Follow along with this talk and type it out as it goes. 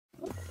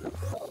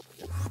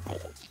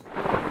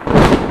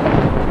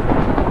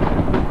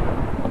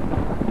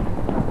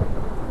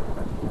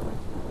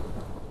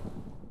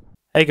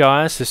Hey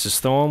guys, this is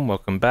Storm,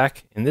 welcome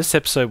back. In this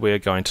episode we are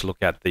going to look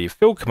at the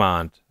fill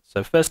command.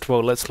 So first of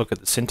all, let's look at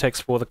the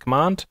syntax for the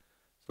command.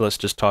 So let's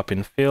just type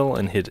in fill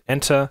and hit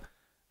enter.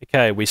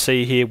 Okay, we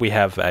see here we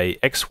have a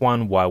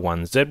x1,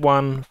 y1,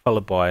 z1,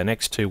 followed by an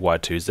x2,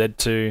 y2,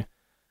 z2,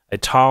 a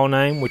tile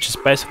name, which is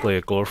basically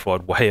a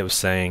glorified way of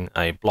saying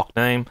a block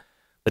name,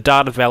 the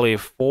data value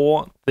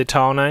for the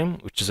tile name,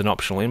 which is an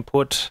optional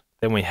input.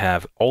 Then we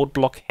have old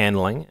block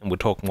handling, and we'll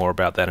talk more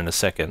about that in a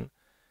second.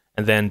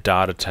 And then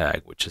data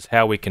tag, which is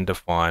how we can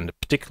define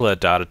particular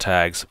data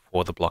tags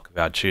for the block of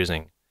our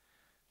choosing.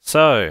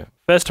 So,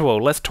 first of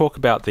all, let's talk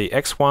about the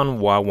x1,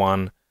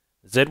 y1,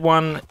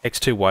 z1,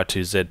 x2,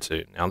 y2,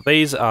 z2. Now,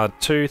 these are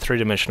two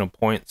three-dimensional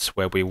points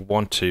where we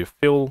want to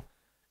fill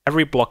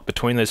every block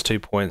between those 2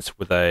 points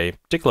with a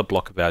particular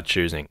block of our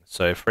choosing.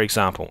 So, for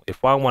example,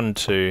 if I wanted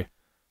to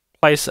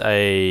place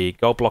a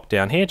gold block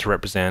down here to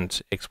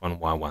represent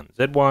x1, y1,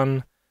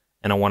 z1,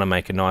 and I want to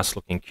make a nice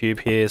looking cube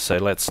here, so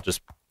let's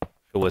just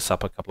fill this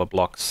up a couple of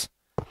blocks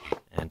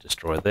and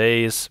destroy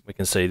these. We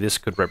can see this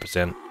could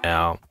represent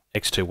our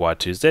x2,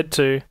 y2,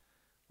 z2.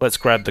 Let's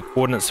grab the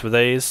coordinates for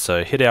these.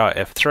 So hit our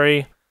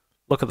F3,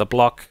 look at the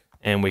block,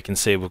 and we can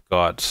see we've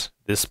got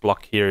this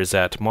block here is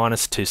at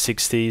minus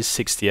 260,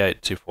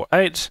 68,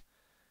 248.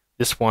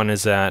 This one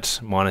is at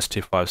minus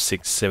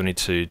 256,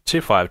 72,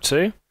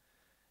 252.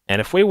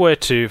 And if we were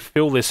to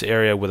fill this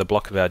area with a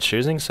block of our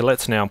choosing, so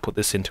let's now put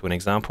this into an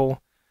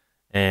example.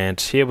 And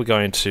here we're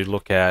going to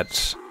look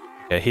at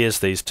here's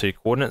these two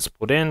coordinates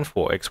put in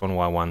for x1,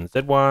 y1,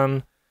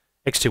 z1,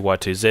 x2,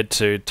 y2,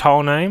 z2.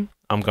 Tile name,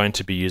 I'm going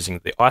to be using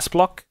the ice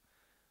block.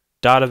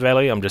 Data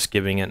value, I'm just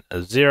giving it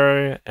a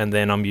 0, and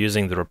then I'm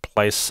using the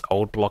replace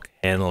old block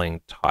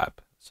handling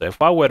type. So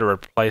if I were to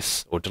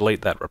replace or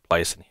delete that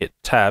replace and hit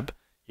tab,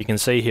 you can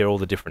see here all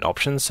the different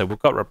options. So we've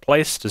got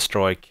replace,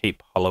 destroy,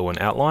 keep, hollow, and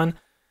outline.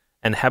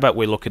 And how about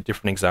we look at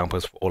different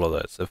examples for all of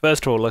those. So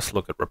first of all, let's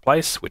look at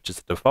replace, which is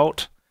the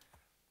default.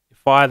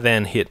 If I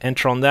then hit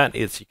enter on that,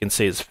 you can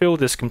see it's filled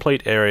this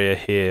complete area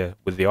here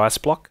with the ice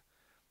block.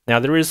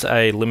 Now there is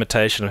a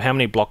limitation of how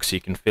many blocks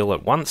you can fill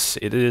at once.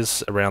 It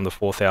is around the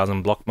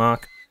 4,000 block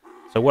mark.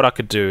 So what I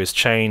could do is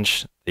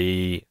change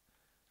the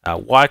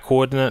y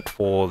coordinate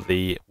for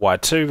the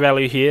y2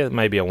 value here.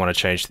 Maybe I want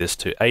to change this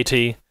to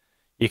 80.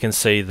 You can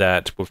see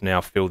that we've now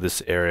filled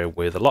this area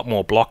with a lot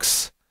more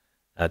blocks,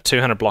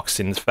 200 blocks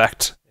in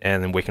fact,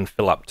 and then we can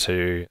fill up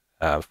to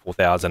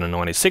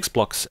 4,096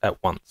 blocks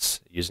at once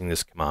using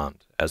this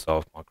command as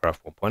of Minecraft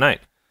 1.8.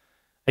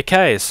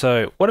 Okay,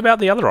 so what about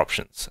the other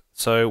options?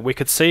 So we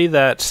could see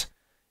that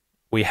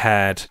we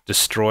had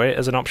destroy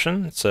as an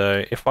option.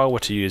 So if I were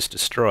to use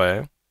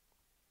destroy,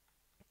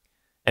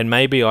 and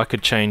maybe I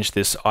could change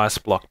this ice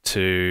block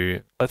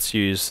to, let's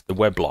use the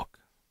web block.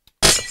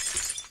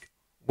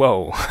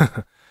 Whoa.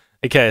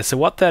 Okay, so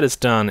what that has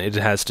done, it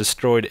has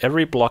destroyed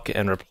every block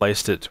and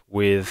replaced it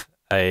with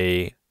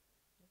a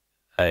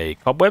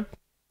cobweb.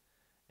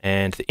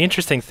 And the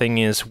interesting thing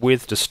is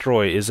with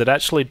destroy is it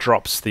actually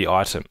drops the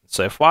item.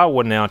 So if I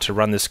were now to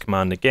run this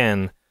command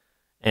again,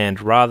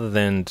 and rather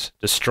than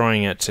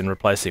destroying it and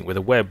replacing it with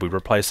a web, we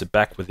replace it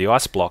back with the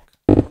ice block,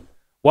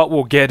 what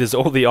we'll get is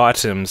all the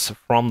items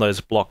from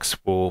those blocks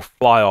will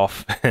fly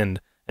off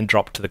and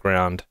drop to the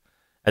ground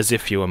as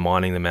if you were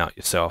mining them out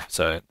yourself.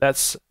 So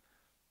that's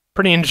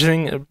pretty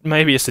interesting.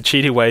 Maybe it's a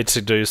cheaty way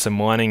to do some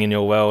mining in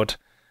your world.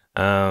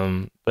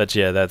 But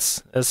yeah,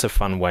 that's a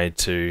fun way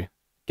to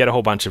get a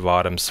whole bunch of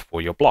items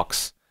for your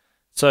blocks.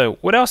 So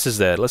what else is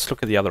there? Let's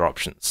look at the other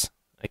options.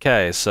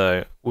 Okay,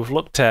 so we've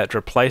looked at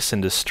replace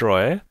and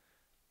destroy.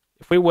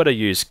 If we were to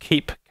use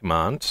keep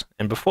command,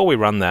 and before we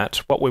run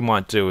that, what we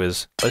might do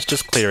is, let's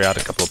just clear out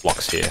a couple of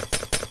blocks here.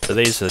 So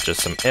these are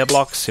just some air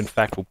blocks. In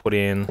fact, we'll put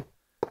in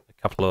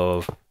a couple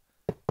of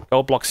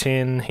gold blocks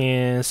in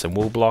here, some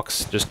wool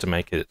blocks, just to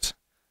make it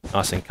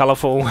nice and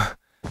colorful.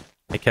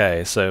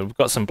 Okay, so we've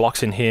got some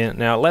blocks in here.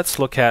 Now let's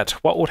look at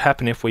what would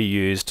happen if we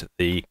used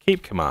the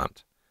keep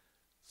command.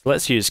 So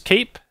let's use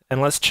keep, and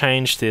let's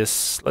change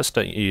this. Let's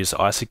don't use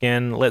ice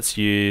again. Let's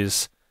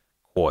use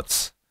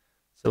quartz.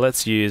 So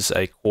let's use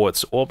a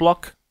quartz ore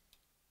block.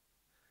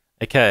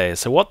 Okay,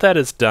 so what that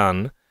has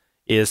done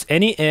is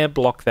any air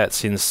block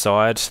that's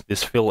inside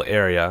this fill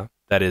area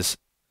that is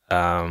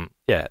an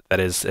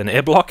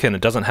air block and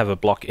it doesn't have a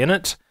block in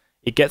it,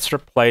 it gets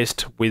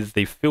replaced with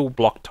the fill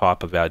block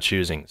type of our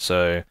choosing.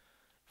 So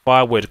if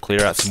I were to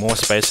clear out some more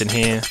space in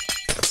here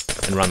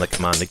and run the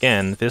command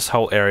again, this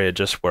whole area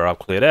just where I've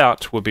cleared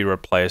out will be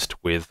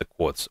replaced with the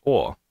quartz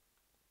ore.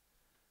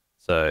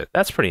 So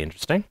that's pretty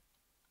interesting.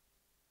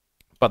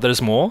 But there's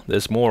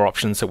more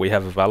options that we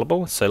have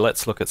available. So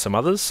let's look at some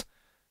others.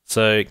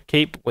 So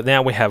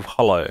now we have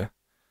hollow.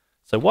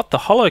 So what the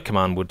hollow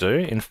command will do,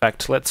 in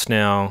fact, let's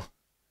now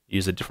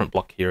use a different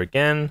block here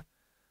again.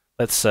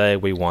 Let's say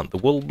we want the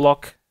wool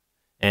block,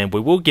 and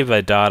we will give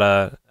a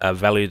data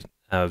value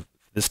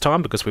this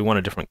time because we want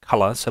a different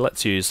color. So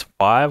let's use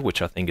 5,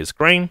 which I think is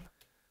green.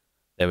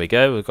 There we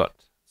go. We've got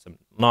some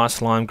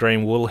nice lime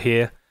green wool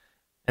here.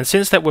 And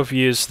since that we've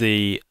used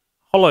the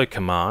hollow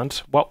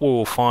command, what we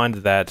will find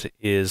that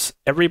is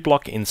every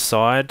block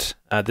inside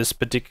this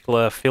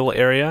particular fill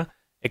area,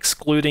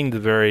 excluding the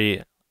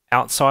very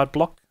outside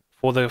block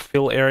for the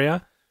fill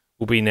area,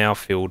 will be now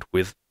filled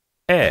with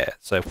air.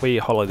 So if we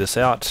hollow this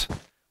out,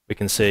 we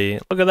can see,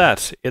 look at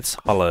that, it's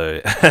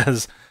hollow,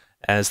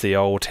 as the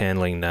old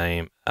handling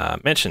name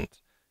mentioned,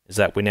 is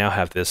that we now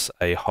have this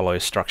a hollow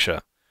structure.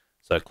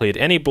 So it cleared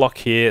any block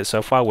here, so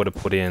if I were to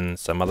put in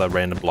some other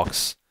random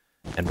blocks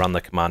and run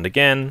the command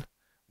again,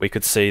 we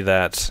could see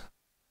that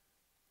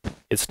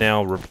it's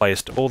now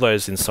replaced all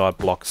those inside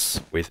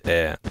blocks with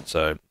air.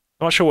 So I'm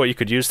not sure what you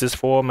could use this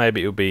for.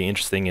 Maybe it would be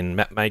interesting in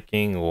map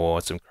making or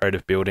some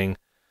creative building.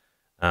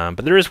 But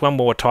there is one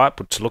more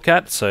type to look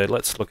at, so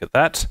let's look at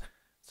that.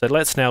 So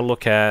let's now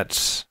look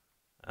at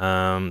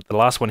the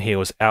last one here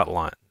was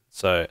outline.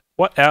 So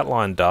what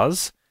outline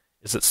does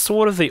is it's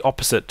sort of the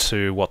opposite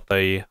to what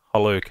the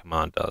hollow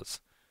command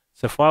does.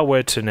 So if I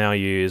were to now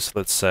use,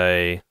 let's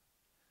say,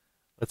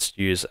 let's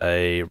use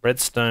a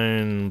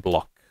redstone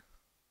block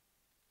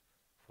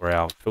for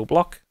our fill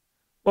block.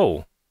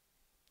 Whoa.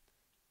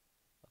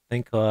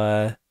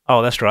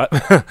 Oh, that's right.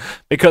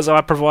 Because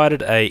I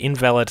provided a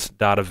invalid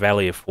data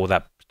value for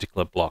that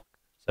particular block.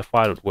 So if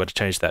I were to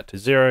change that to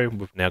 0,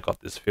 we've now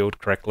got this filled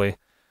correctly.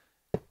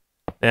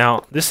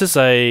 Now, this is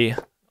it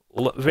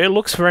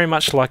looks very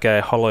much like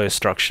a hollow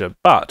structure,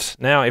 but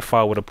now if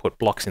I were to put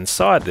blocks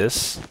inside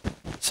this,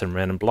 some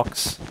random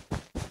blocks.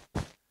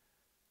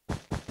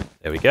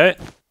 There we go.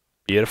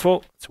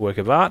 Beautiful. It's a work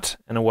of art.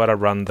 And when I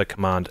run the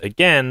command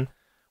again,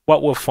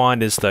 what we'll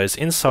find is those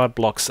inside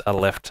blocks are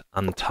left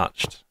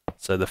untouched.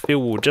 So the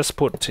fill will just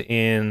put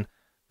in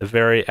the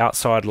very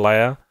outside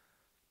layer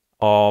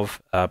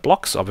of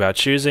blocks of our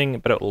choosing,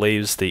 but it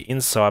leaves the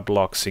inside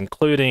blocks,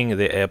 including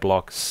the air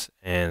blocks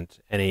and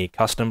any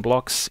custom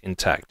blocks,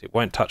 intact. It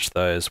won't touch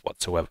those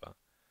whatsoever.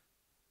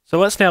 So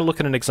let's now look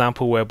at an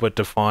example where we're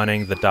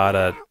defining the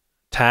data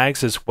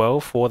tags as well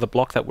for the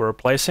block that we're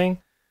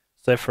replacing.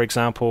 So for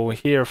example,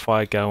 here if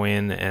I go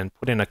in and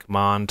put in a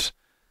command,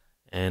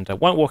 and I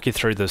won't walk you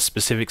through the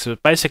specifics,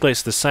 but basically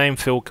it's the same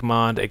fill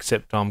command,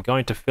 except I'm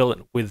going to fill it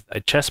with a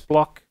chest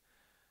block,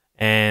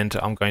 and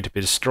I'm going to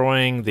be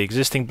destroying the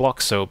existing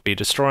blocks, so it'll be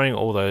destroying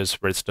all those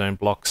redstone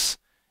blocks,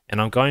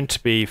 and I'm going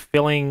to be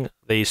filling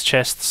these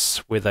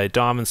chests with a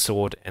diamond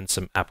sword and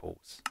some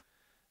apples.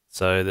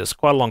 So there's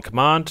quite a long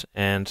command,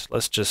 and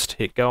let's just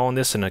hit go on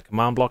this in a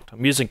command block.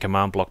 I'm using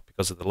command block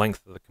because of the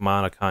length of the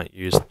command. I can't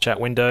use the chat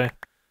window.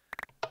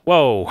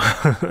 Whoa!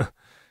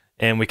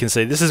 And we can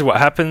see this is what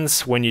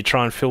happens when you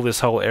try and fill this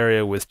whole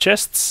area with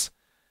chests.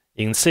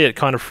 You can see it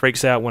kind of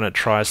freaks out when it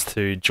tries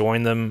to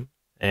join them,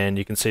 and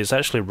you can see it's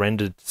actually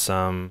rendered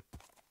some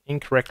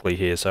incorrectly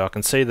here. So I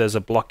can see there's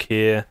a block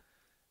here.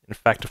 In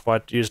fact, if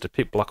I used a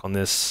pick block on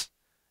this,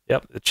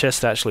 yep, the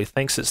chest actually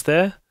thinks it's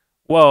there.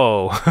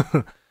 Whoa!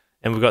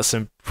 And we've got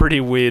some pretty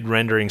weird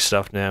rendering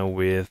stuff now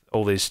with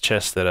all these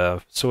chests that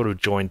are sort of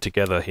joined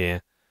together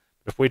here.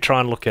 If we try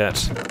and look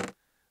at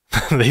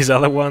these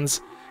other ones,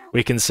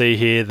 we can see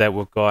here that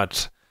we've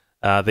got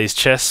these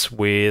chests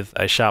with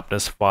a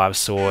sharpness 5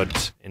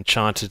 sword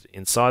enchanted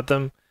inside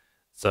them.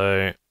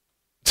 So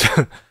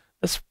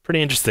that's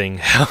pretty interesting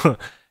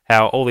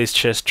how all these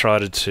chests try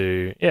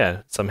to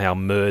somehow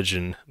merge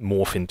and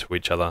morph into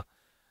each other.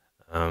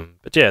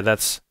 But yeah,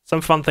 that's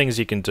some fun things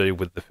you can do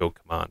with the fill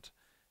command.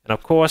 And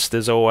of course,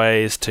 there's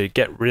always, to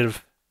get rid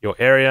of your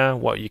area,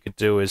 what you could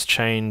do is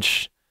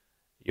change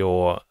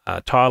your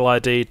tile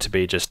ID to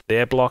be just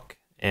their block,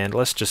 and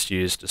let's just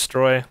use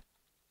destroy.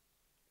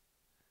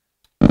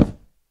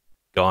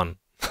 Gone.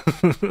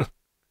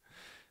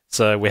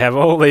 So we have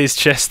all these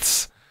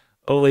chests,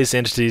 all these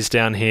entities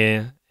down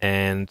here,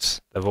 and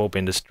they've all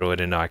been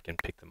destroyed, and I can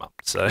pick them up.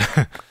 So,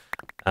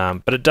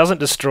 but it doesn't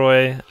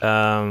destroy.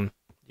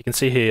 You can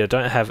see here I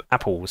don't have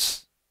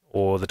apples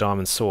or the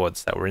diamond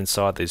swords that were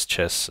inside these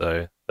chests,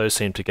 so those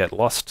seem to get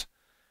lost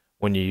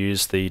when you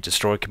use the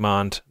destroy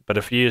command. But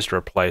if you used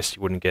replace,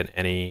 you wouldn't get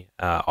any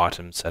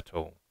items at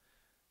all.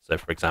 So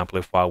for example,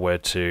 if I were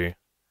to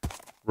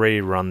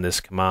rerun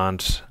this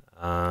command,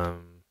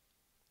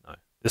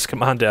 this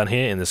command down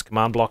here in this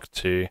command block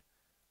to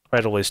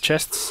create all these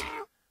chests,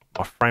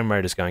 my frame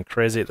rate is going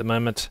crazy at the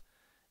moment.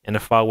 And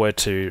if I were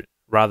to,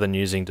 rather than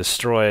using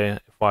destroy,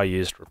 if I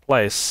used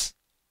replace,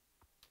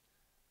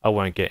 I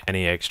won't get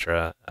any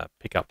extra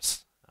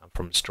pickups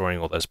from destroying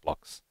all those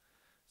blocks.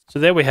 So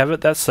there we have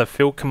it. That's the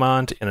fill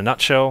command in a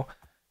nutshell.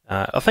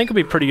 I think it'll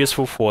be pretty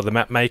useful for the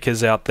map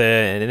makers out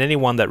there, and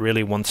anyone that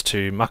really wants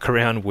to muck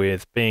around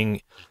with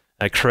being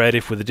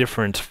creative with the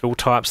different fill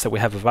types that we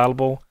have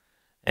available.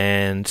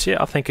 And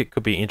yeah, I think it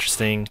could be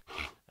interesting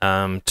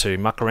to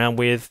muck around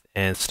with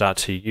and start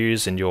to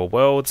use in your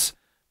worlds,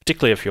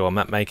 particularly if you're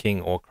map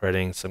making or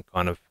creating some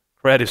kind of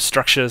creative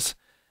structures.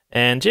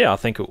 And yeah, I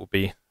think it will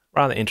be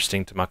rather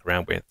interesting to muck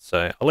around with.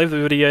 So I'll leave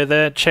the video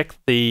there. Check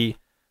the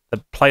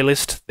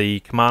playlist,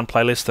 the command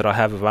playlist that I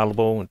have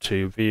available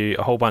to view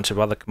a whole bunch of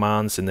other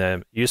commands and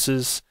their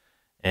uses.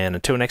 And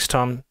until next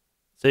time,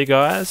 see you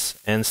guys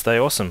and stay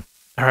awesome.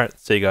 Alright,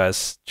 see you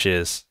guys.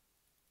 Cheers.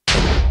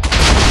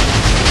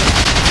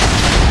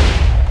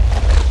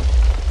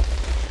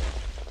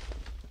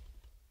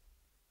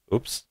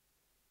 Oops.